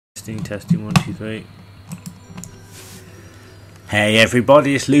Testing, 1, 2, 3. Hey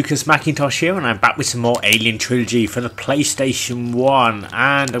everybody, it's Lucas Mackintosh here, and I'm back with some more Alien Trilogy for the PlayStation 1, and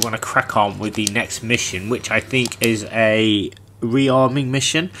I'm going to crack on with the next mission, which I think is a rearming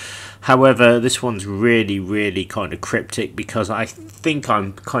mission. However, this one's really kind of cryptic because I think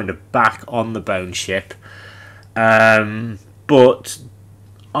I'm kind of back on the bone ship. But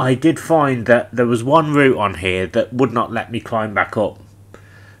I did find that there was one route on here that would not let me climb back up.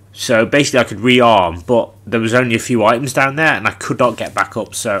 So basically I could rearm, but there was only a few items down there and I could not get back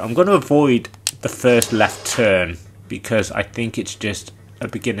up. So I'm going to avoid the first left turn because I think it's just a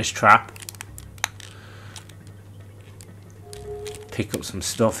beginner's trap. Pick up some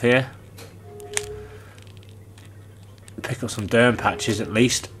stuff here. Pick up some derm patches at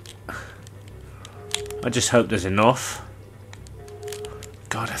least. I just hope there's enough.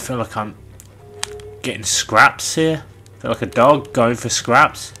 God, I feel like I'm getting scraps here. I feel like a dog going for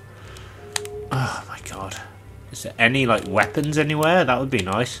scraps. Oh my god. Is there any like weapons anywhere? That would be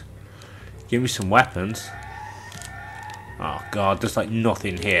nice. Give me some weapons. Oh god, there's like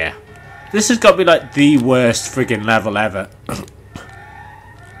nothing here. This has got to be like the worst friggin' level ever.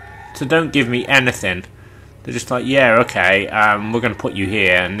 So don't give me anything. They're just like, yeah, okay, we're going to put you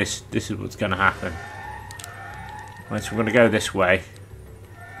here and this is what's going to happen. Right, so we're going to go this way.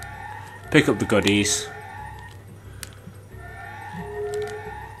 Pick up the goodies.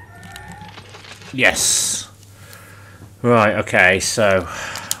 Yes. Right, okay, so,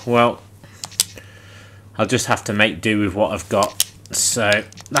 well, I'll just have to make do with what I've got. So,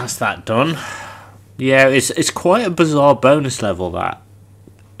 that's that done. Yeah, it's quite a bizarre bonus level, that.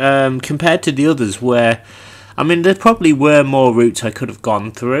 Compared to the others where, I mean, there probably were more routes I could have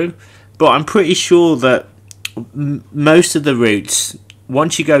gone through, but I'm pretty sure that most of the routes,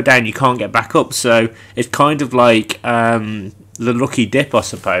 once you go down, you can't get back up, so it's kind of like the lucky dip, I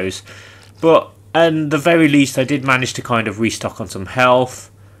suppose. But at the very least, I did manage to kind of restock on some health,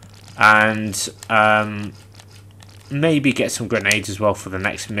 and maybe get some grenades as well for the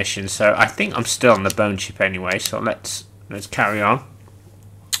next mission. So I think I'm still on the bone ship anyway, so let's carry on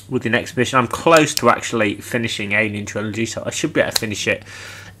with the next mission. I'm close to actually finishing Alien Trilogy, so I should be able to finish it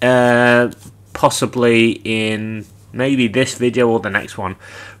possibly in maybe this video or the next one.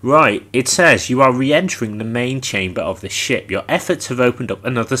 Right, it says you are re-entering the main chamber of the ship. Your efforts have opened up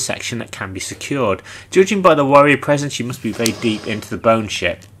another section that can be secured. Judging by the warrior presence, you must be very deep into the bone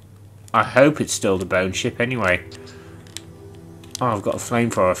ship. I hope it's still the bone ship anyway. Oh, I've got a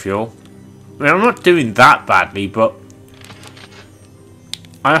flamethrower fuel. I mean, I'm not doing that badly, but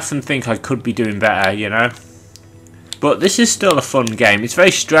I often think I could be doing better, you know. But this is still a fun game. It's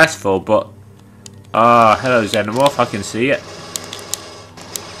very stressful, but ah, hello Xenomorph, I can see it.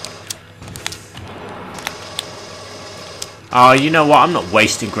 Oh, you know what? I'm not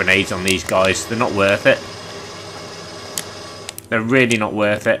wasting grenades on these guys. They're not worth it. They're really not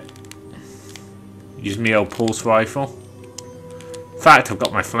worth it. Use me old pulse rifle. In fact, I've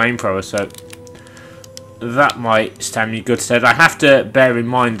got my flamethrower, so that might stand me good stead. I have to bear in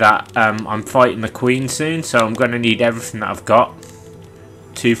mind that I'm fighting the Queen soon, so I'm going to need everything that I've got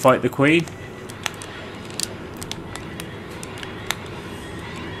to fight the Queen.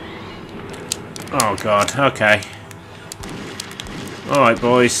 Oh god, okay. Alright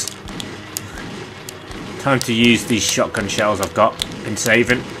boys. Time to use these shotgun shells I've got. Been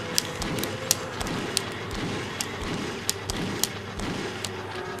saving.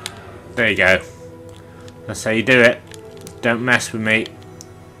 There you go. That's how you do it. Don't mess with me.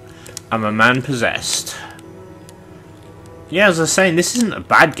 I'm a man possessed. Yeah, as I was saying, this isn't a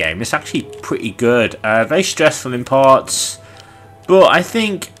bad game. It's actually pretty good. Very stressful in parts. But I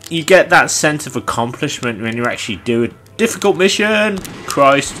think you get that sense of accomplishment when you actually do a difficult mission.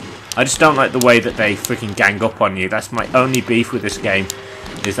 Christ. I just don't like the way that they freaking gang up on you. That's my only beef with this game,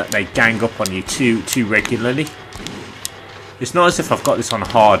 is that they gang up on you too regularly. It's not as if I've got this on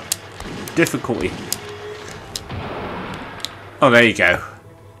hard difficulty. Oh, there you go.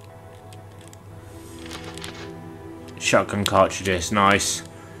 Shotgun cartridges, nice.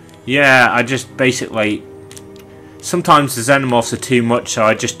 Yeah, I just basically, sometimes the xenomorphs are too much, so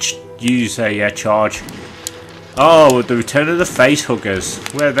I just use a charge. Oh, the return of the face huggers.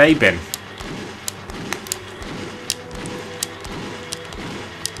 Where have they been?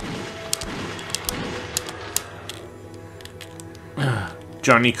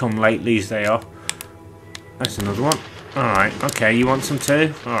 Johnny come latelys they are. That's another one. Alright, okay, you want some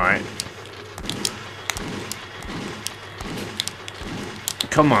too? Alright.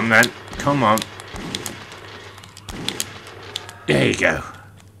 Come on then, come on. There you go.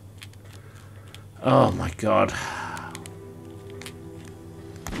 Oh my god.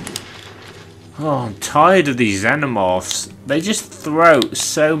 Oh, I'm tired of these xenomorphs. They just throw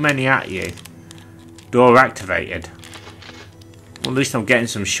so many at you. Door activated. Well, at least I'm getting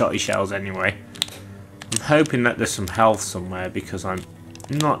some shotty shells anyway. I'm hoping that there's some health somewhere because I'm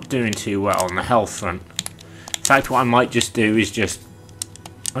not doing too well on the health front. In fact, what I might just do is just...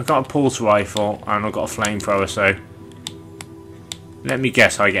 I've got a pulse rifle and I've got a flamethrower, so... Let me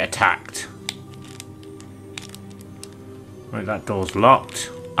guess I get attacked. Right, that door's locked.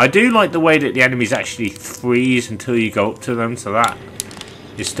 I do like the way that the enemies actually freeze until you go up to them, so that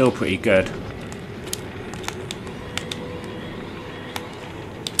is still pretty good.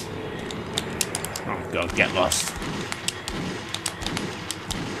 Oh god, get lost.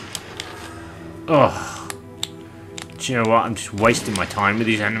 Oh. Do you know what? I'm just wasting my time with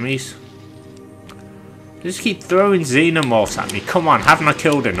these enemies. They just keep throwing xenomorphs at me. Come on, haven't I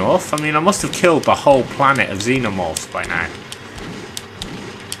killed enough? I mean, I must have killed the whole planet of xenomorphs by now.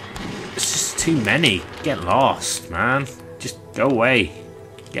 It's just too many. Get lost, man. Just go away.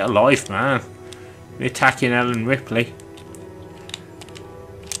 Get a life, man. We're attacking Ellen Ripley.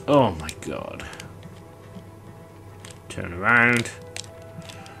 Oh my god. Turn around.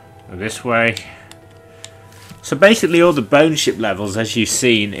 Go this way. So basically all the bone ship levels, as you've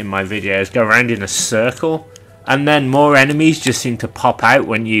seen in my videos, go around in a circle. And then more enemies just seem to pop out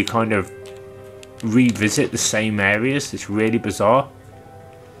when you kind of revisit the same areas. It's really bizarre.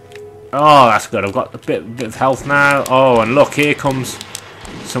 Oh, that's good. I've got a bit of health now. Oh, and look, here comes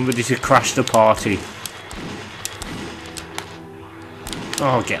somebody to crash the party.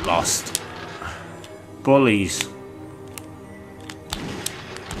 Oh, get lost. Bullies.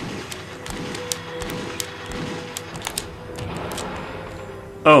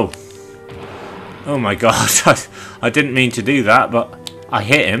 Oh. Oh my god. I didn't mean to do that, but I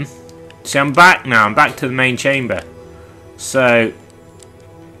hit him. See, I'm back now. I'm back to the main chamber. So,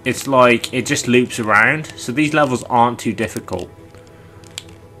 it's like, it just loops around. So these levels aren't too difficult.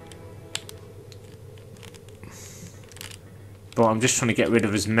 But I'm just trying to get rid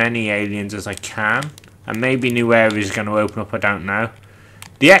of as many aliens as I can. And maybe new areas are going to open up, I don't know.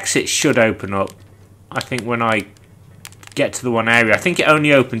 The exit should open up, I think, when I get to the one area. I think it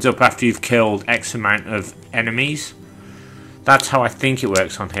only opens up after you've killed X amount of enemies. That's how I think it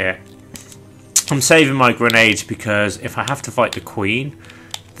works on here. I'm saving my grenades because if I have to fight the Queen,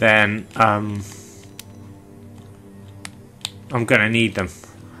 then I'm gonna need them.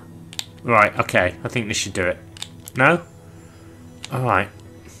 Right, okay, I think this should do it. No? Alright.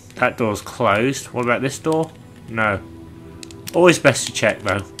 That door's closed. What about this door? No. Always best to check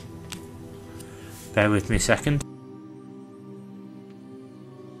though. Bear with me a second.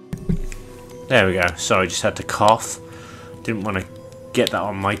 There we go. Sorry, just had to cough. Didn't want to get that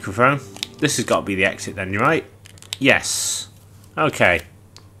on microphone. This has got to be the exit then, right? Yes. Okay.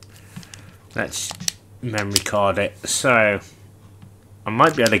 Let's memory card it. So, I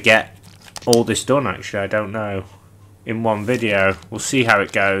might be able to get all this done actually, I don't know. In one video. We'll see how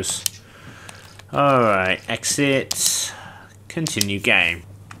it goes. Alright, exit. Continue game.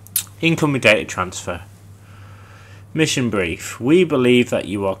 Incoming data transfer. Mission brief. We believe that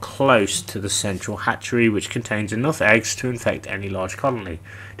you are close to the central hatchery which contains enough eggs to infect any large colony.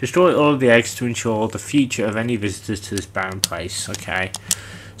 Destroy all of the eggs to ensure the future of any visitors to this barren place. Okay.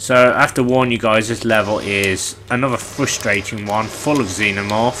 So I have to warn you guys, this level is another frustrating one, full of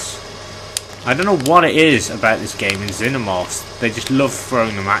xenomorphs. I don't know what it is about this game and xenomorphs. They just love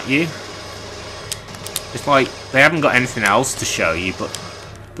throwing them at you. It's like they haven't got anything else to show you but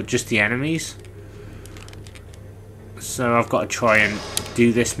just the enemies. So I've got to try and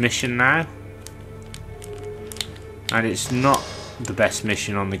do this mission now. And it's not the best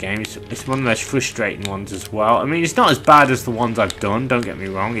mission on the game. It's one of the most frustrating ones as well. I mean, it's not as bad as the ones I've done, don't get me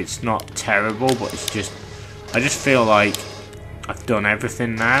wrong. It's not terrible, but it's just... I just feel like I've done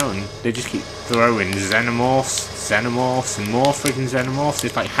everything now, and they just keep throwing xenomorphs, and more freaking xenomorphs.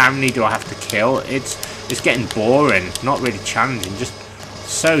 It's like, how many do I have to kill? It's getting boring, not really challenging. Just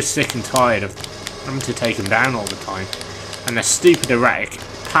so sick and tired of having to take them down all the time. And their stupid erratic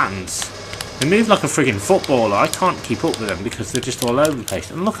patterns. They move like a friggin' footballer. I can't keep up with them because they're just all over the place.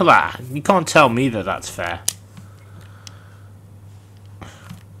 And look at that. You can't tell me that that's fair.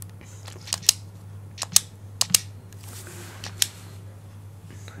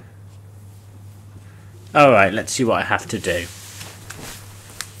 Alright, let's see what I have to do.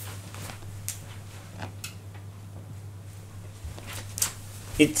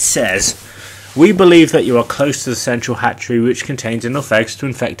 It says, we believe that you are close to the central hatchery which contains enough eggs to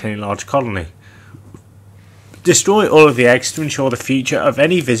infect any large colony. Destroy all of the eggs to ensure the future of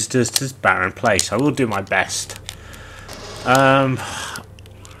any visitors to this barren place. I will do my best. I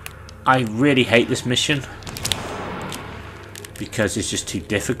I really hate this mission because it's just too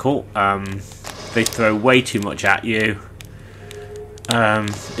difficult. They throw way too much at you.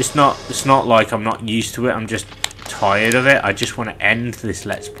 It's not like I'm not used to it. I'm just tired of it. I just want to end this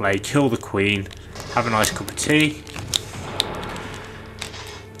Let's Play, kill the Queen, have a nice cup of tea.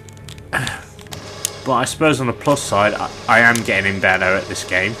 But I suppose on the plus side, I am getting better at this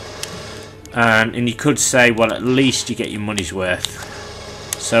game. And you could say, well, at least you get your money's worth.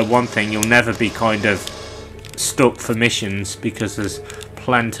 So one thing, you'll never be kind of stuck for missions because there's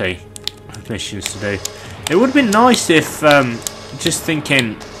plenty of missions to do. It would have been nice if, just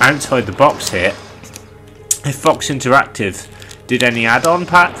thinking outside the box here, if Fox Interactive did any add-on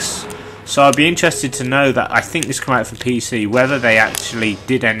packs. So I'd be interested to know that. I think this came out for PC, whether they actually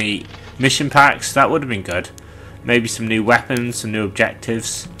did any mission packs. That would have been good. Maybe some new weapons, some new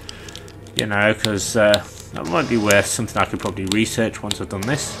objectives, you know, because that might be worth something I could probably research once I've done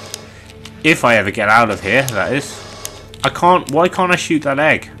this, if I ever get out of here, that is. Why can't I shoot that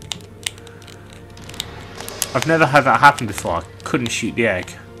egg? I've never had that happen before. I couldn't shoot the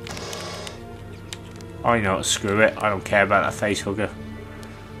egg. Oh, you know what, screw it, I don't care about that face hugger.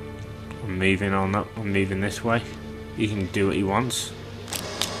 I'm moving on up, I'm moving this way. He can do what he wants.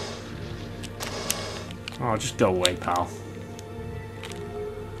 Oh, just go away, pal.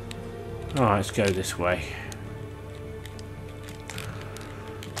 Alright, let's go this way.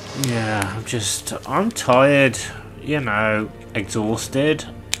 Yeah, I'm tired, you know, exhausted.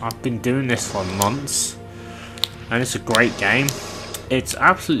 I've been doing this for months, and it's a great game. It's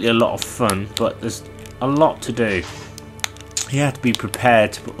absolutely a lot of fun, but there's a lot to do. You have to be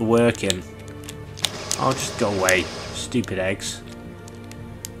prepared to put the work in. I'll just go away, stupid eggs.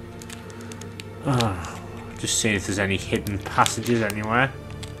 Just seeing if there's any hidden passages anywhere.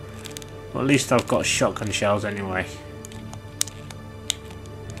 Well, at least I've got shotgun shells anyway.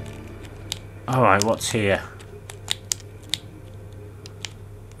 Alright, what's here?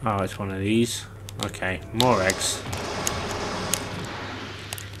 Oh, it's one of these. Okay, more eggs.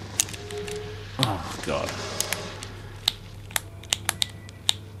 Oh, God.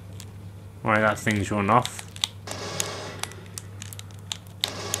 Right, that thing's run off.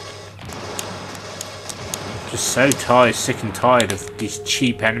 Just so tired, sick and tired of these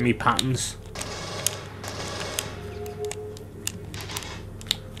cheap enemy patterns.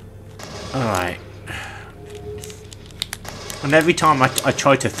 Alright. And every time I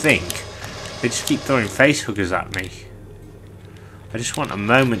try to think, they just keep throwing face hookers at me. I just want a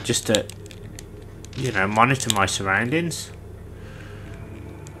moment just to, you know, monitor my surroundings.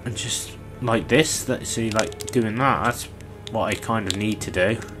 And just like this, see, like doing that, that's what I kind of need to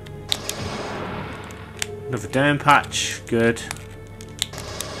do. Another derm patch, good.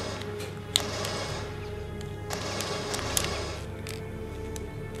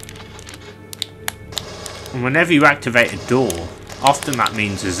 And whenever you activate a door, often that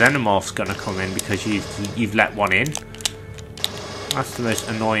means a xenomorph's gonna come in because you've let one in. That's the most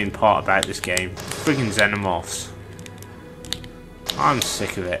annoying part about this game. Friggin' xenomorphs. I'm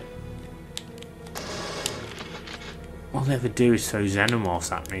sick of it. All they ever do is throw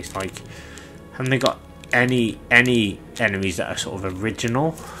xenomorphs at me. It's like, haven't they got any enemies that are sort of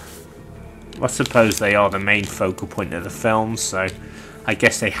original? I suppose they are the main focal point of the film, so I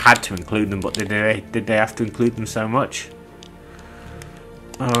guess they had to include them, but did they have to include them so much?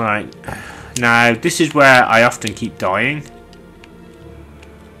 Alright. Now, this is where I often keep dying.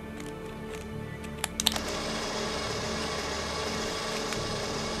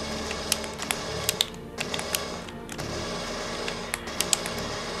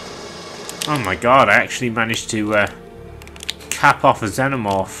 Oh my god, I actually managed to cap off a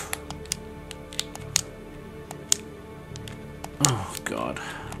xenomorph. Oh god.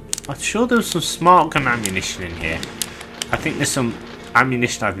 I'm sure there was some smart gun ammunition in here. I think there's some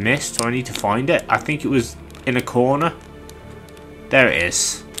ammunition I've missed, so I need to find it. I think it was in a corner. There it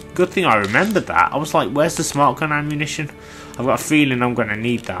is. Good thing I remembered that. I was like, where's the smart gun ammunition? I've got a feeling I'm going to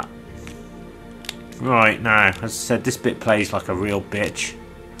need that. Right, now, as I said, this bit plays like a real bitch.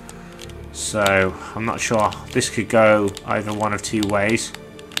 So, I'm not sure. This could go either one of two ways.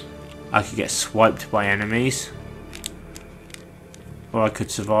 I could get swiped by enemies. Or I could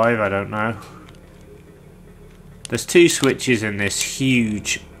survive, I don't know. There's two switches in this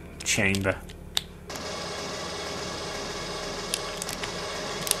huge chamber.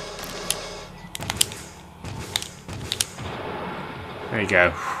 There you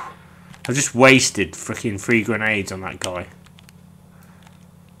go. I've just wasted freaking 3 grenades on that guy.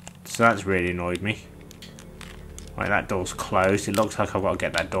 So that's really annoyed me. Right, that door's closed. It looks like I've got to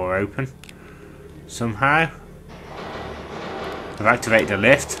get that door open somehow. I've activated the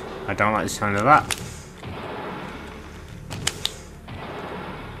lift. I don't like the sound of that.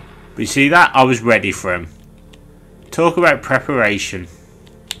 But you see that? I was ready for him. Talk about preparation.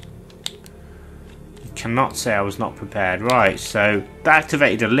 You cannot say I was not prepared. Right, so that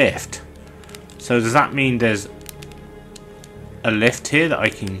activated a lift. So does that mean there's a lift here that I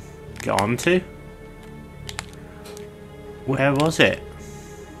can get onto? Where was it?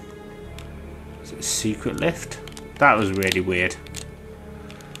 Is it a secret lift? That was really weird.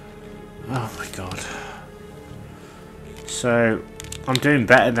 Oh my god. So I'm doing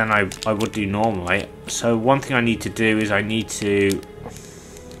better than I would do normally. So one thing I need to do is I need to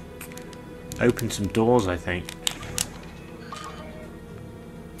open some doors, I think.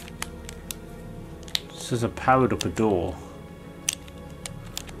 This says I powered up a door.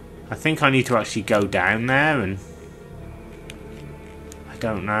 I think I need to actually go down there, and I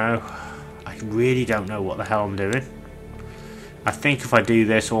don't know. I really don't know what the hell I'm doing. I think if I do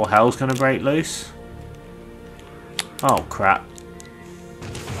this, all hell's gonna break loose. Oh crap.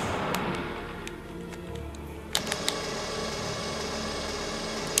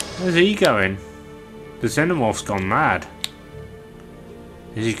 Where's he going? The Xenomorph's gone mad.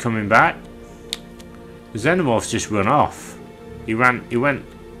 Is he coming back? The Xenomorph's just run off. He went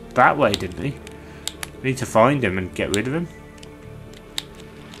that way, didn't he? I need to find him and get rid of him.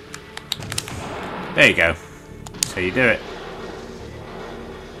 There you go. That's how you do it.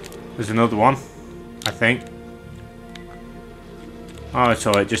 There's another one, I think. Oh, it's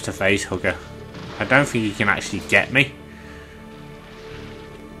alright, just a face hugger. I don't think he can actually get me.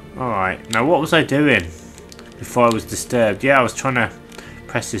 Alright, now what was I doing before I was disturbed? Yeah, I was trying to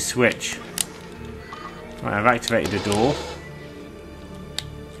press this switch. Right, I've activated the door.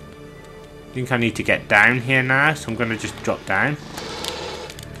 I think I need to get down here now, so I'm going to just drop down.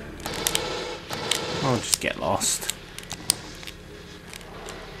 I'll just get lost.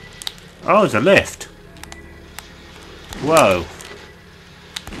 Oh, there's a lift. Whoa.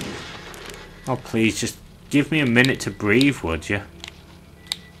 Oh, please, just give me a minute to breathe, would you?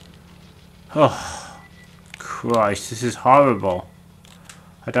 Oh, Christ, this is horrible.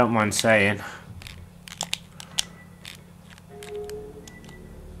 I don't mind saying.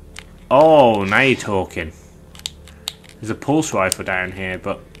 Oh, now you're talking. There's a pulse rifle down here,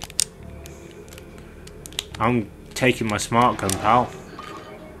 but I'm taking my smart gun, pal.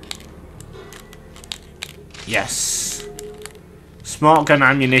 Yes. Smart gun,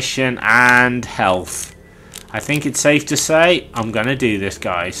 ammunition, and health. I think it's safe to say I'm gonna do this,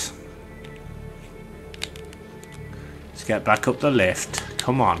 guys. Let's get back up the lift.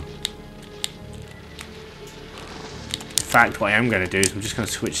 Come on. In fact, what I am going to do is I'm just going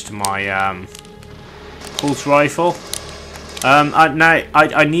to switch to my pulse rifle.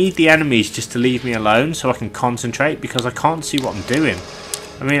 I need the enemies just to leave me alone so I can concentrate, because I can't see what I'm doing.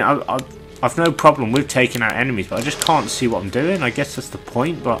 I mean, I've no problem with taking out enemies, but I just can't see what I'm doing. I guess that's the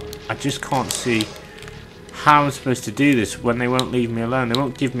point, but I just can't see how I'm supposed to do this when they won't leave me alone. They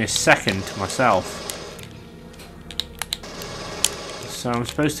won't give me a second to myself. So I'm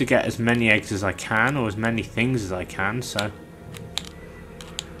supposed to get as many eggs as I can, or as many things as I can, so...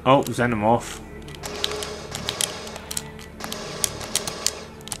 Oh, Xenomorph.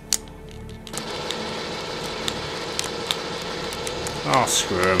 Oh,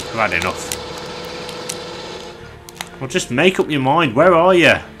 screw him. I've had enough. Well, just make up your mind. Where are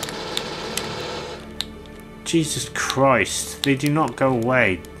you? Jesus Christ. They do not go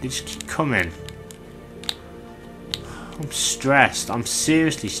away. They just keep coming. I'm stressed. I'm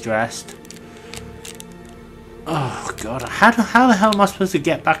seriously stressed. Oh, God. How the hell am I supposed to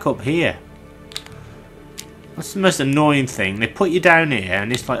get back up here? That's the most annoying thing. They put you down here,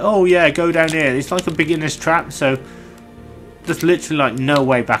 and it's like, oh, yeah, go down here. It's like a beginner's trap, so... There's literally like no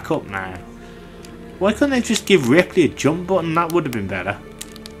way back up now. Why couldn't they just give Ripley a jump button? That would have been better.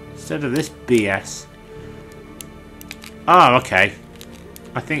 Instead of this BS. Oh, okay.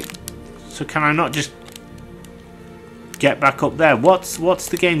 I think... So can I not just get back up there? What's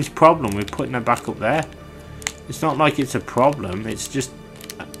the game's problem with putting her back up there? It's not like it's a problem. It's just...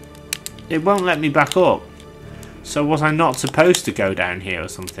 It won't let me back up. So was I not supposed to go down here or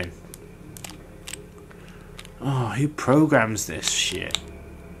something? Oh, who programs this shit?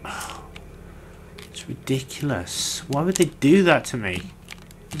 Oh, it's ridiculous. Why would they do that to me?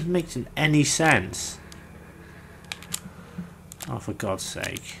 It doesn't make any sense. Oh, for God's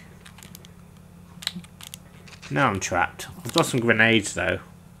sake. Now I'm trapped. I've got some grenades, though.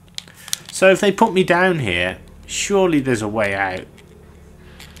 So if they put me down here, surely there's a way out.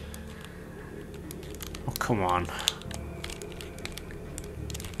 Oh, come on.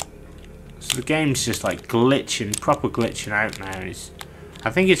 So the game's just like glitching, proper glitching out now. I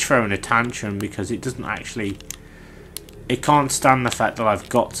think it's throwing a tantrum because it doesn't actually... It can't stand the fact that I've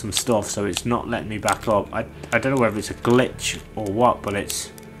got some stuff, so it's not letting me back up. I don't know whether it's a glitch or what, but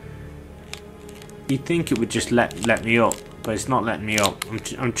it's... You'd think it would just let me up, but it's not letting me up.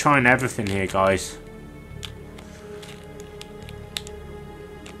 I'm trying everything here, guys.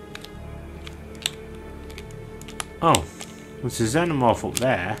 Oh, there's a xenomorph up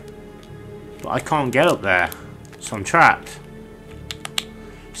there, but I can't get up there, so I'm trapped.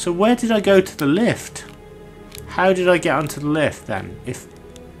 So where did I go to the lift? How did I get onto the lift then?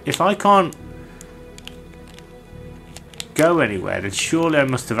 If I can't go anywhere, then surely I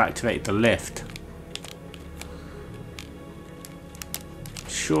must have activated the lift.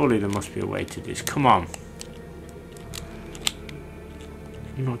 Surely there must be a way to do this. Come on.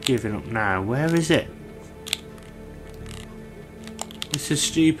 I'm not giving up now. Where is it? This is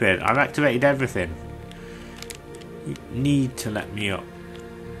stupid. I've activated everything. You need to let me up.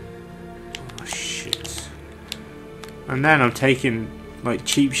 Oh, shit. And then I'm taking like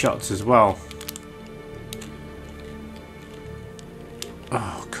cheap shots as well.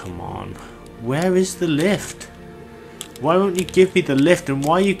 Oh, come on. Where is the lift? Why won't you give me the lift, and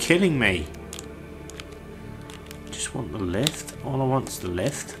why are you killing me? Just want the lift. All I want is the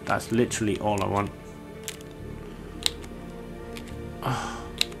lift. That's literally all I want. Oh.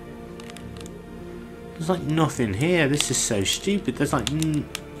 There's like nothing here. This is so stupid. There's like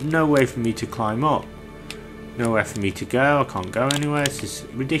no way for me to climb up. Nowhere for me to go. I can't go anywhere. This is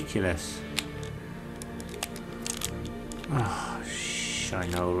ridiculous. Oh,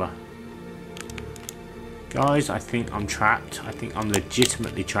 shinola. Guys, I think I'm trapped. I think I'm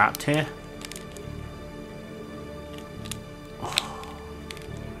legitimately trapped here. Oh.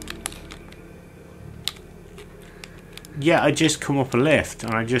 Yeah, I just come up a lift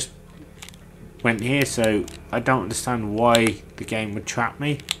and I just went here, so I don't understand why the game would trap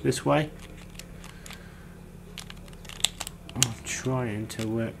me this way. I'm trying to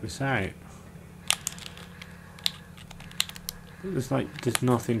work this out. There's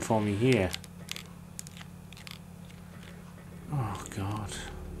nothing for me here. Oh god.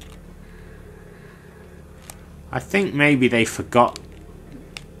 I think maybe they forgot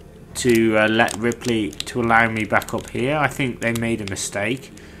to let Ripley to allow me back up here. I think they made a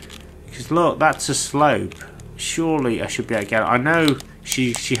mistake. Because look, that's a slope. Surely I should be able to get it. I know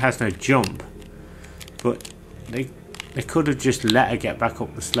she has no jump, but they could have just let her get back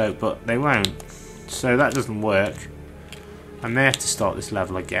up the slope, but they won't. So that doesn't work. I may have to start this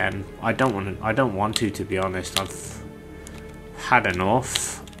level again. I don't want to be honest. I've had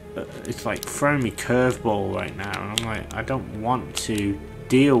enough. It's like throwing me curveball right now, and I'm like, I don't want to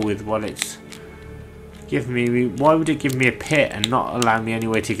deal with what it's giving me. Why would it give me a pit and not allow me any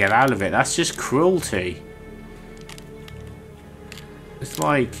way to get out of it? That's just cruelty. It's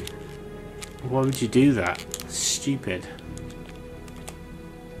like, why would you do that? It's stupid.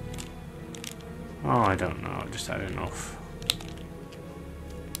 Oh, I don't know. I've just had enough.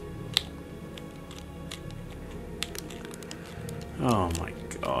 Oh my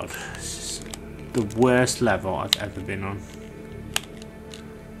god. This is the worst level I've ever been on.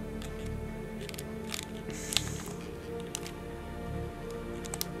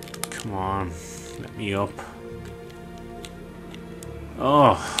 Come on. Let me up.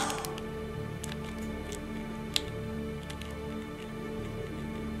 Oh.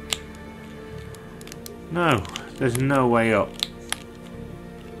 No. There's no way up.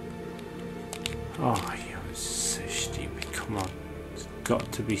 Oh, you're so stupid. Come on. There's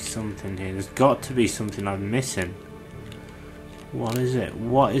got to be something here. There's got to be something I'm missing. What is it?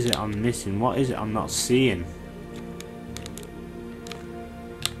 What is it I'm missing? What is it I'm not seeing?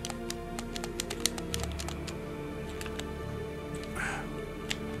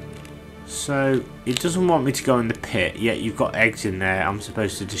 So, it doesn't want me to go in the pit, yet you've got eggs in there I'm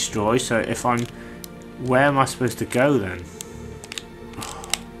supposed to destroy. So if I'm... Where am I supposed to go then?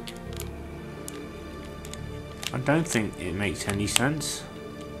 I don't think it makes any sense.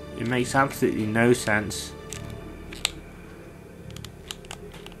 It makes absolutely no sense.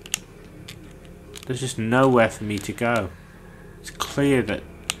 There's just nowhere for me to go. It's clear that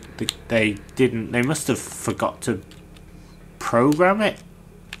they must have forgot to program it.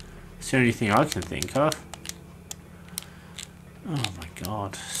 It's the only thing I can think of. Oh my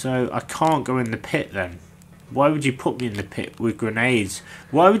god. So I can't go in the pit then. Why would you put me in the pit with grenades?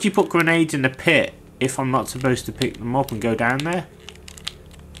 Why would you put grenades in the pit if I'm not supposed to pick them up and go down there?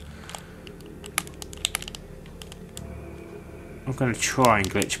 I'm going to try and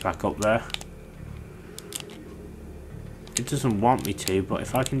glitch back up there. It doesn't want me to, but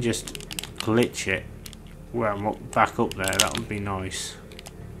if I can just glitch it where I'm back up there, that would be nice.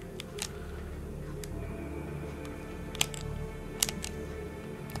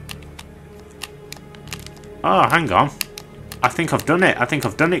 Oh, hang on. I think I've done it. I think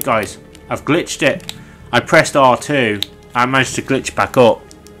I've done it, guys. I've glitched it. I pressed R2. I managed to glitch back up.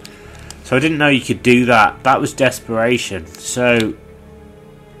 So I didn't know you could do that. That was desperation. So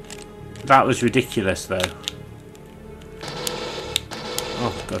that was ridiculous, though. Oh,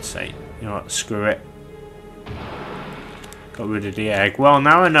 for God's sake. You know what? Screw it. Got rid of the egg. Well,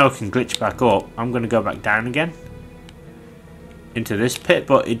 now I know I can glitch back up. I'm going to go back down again. Into this pit,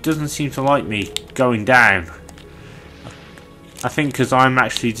 but it doesn't seem to like me going down. I think because I'm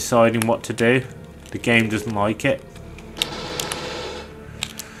actually deciding what to do. The game doesn't like it.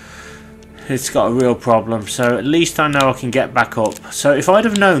 It's got a real problem. So at least I know I can get back up. So if I'd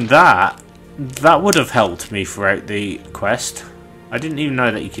have known that, that would have helped me throughout the quest. I didn't even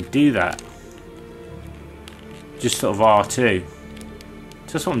know that you could do that. Just sort of R2.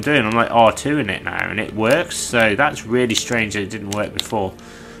 So that's what I'm doing. I'm like R2 in it now, and it works. So that's really strange that it didn't work before.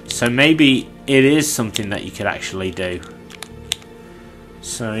 So maybe it is something that you could actually do.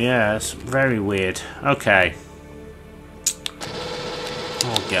 So yeah, it's very weird. Okay.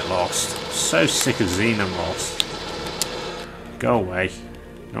 Oh, get lost. So sick of Xenomorphs. Go away.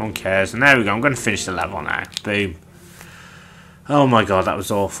 No one cares. And there we go. I'm going to finish the level now. Boom. Oh my god, that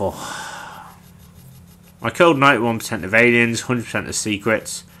was awful. I killed 91% of aliens, 100% of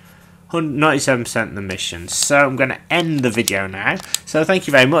secrets, 97% of the missions. So I'm going to end the video now. So thank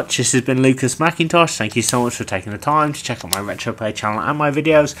you very much. This has been Lucas Mackintosh. Thank you so much for taking the time to check out my Retro Play channel and my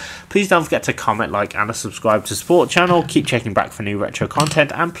videos. Please don't forget to comment, like and subscribe to support the channel. Keep checking back for new retro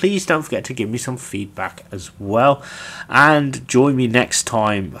content. And please don't forget to give me some feedback as well. And join me next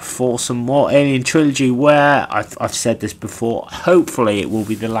time for some more Alien Trilogy, where I've said this before. Hopefully it will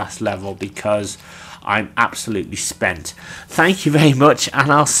be the last level, because I'm absolutely spent. Thank you very much,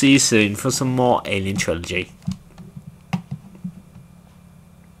 and I'll see you soon for some more Alien Trilogy.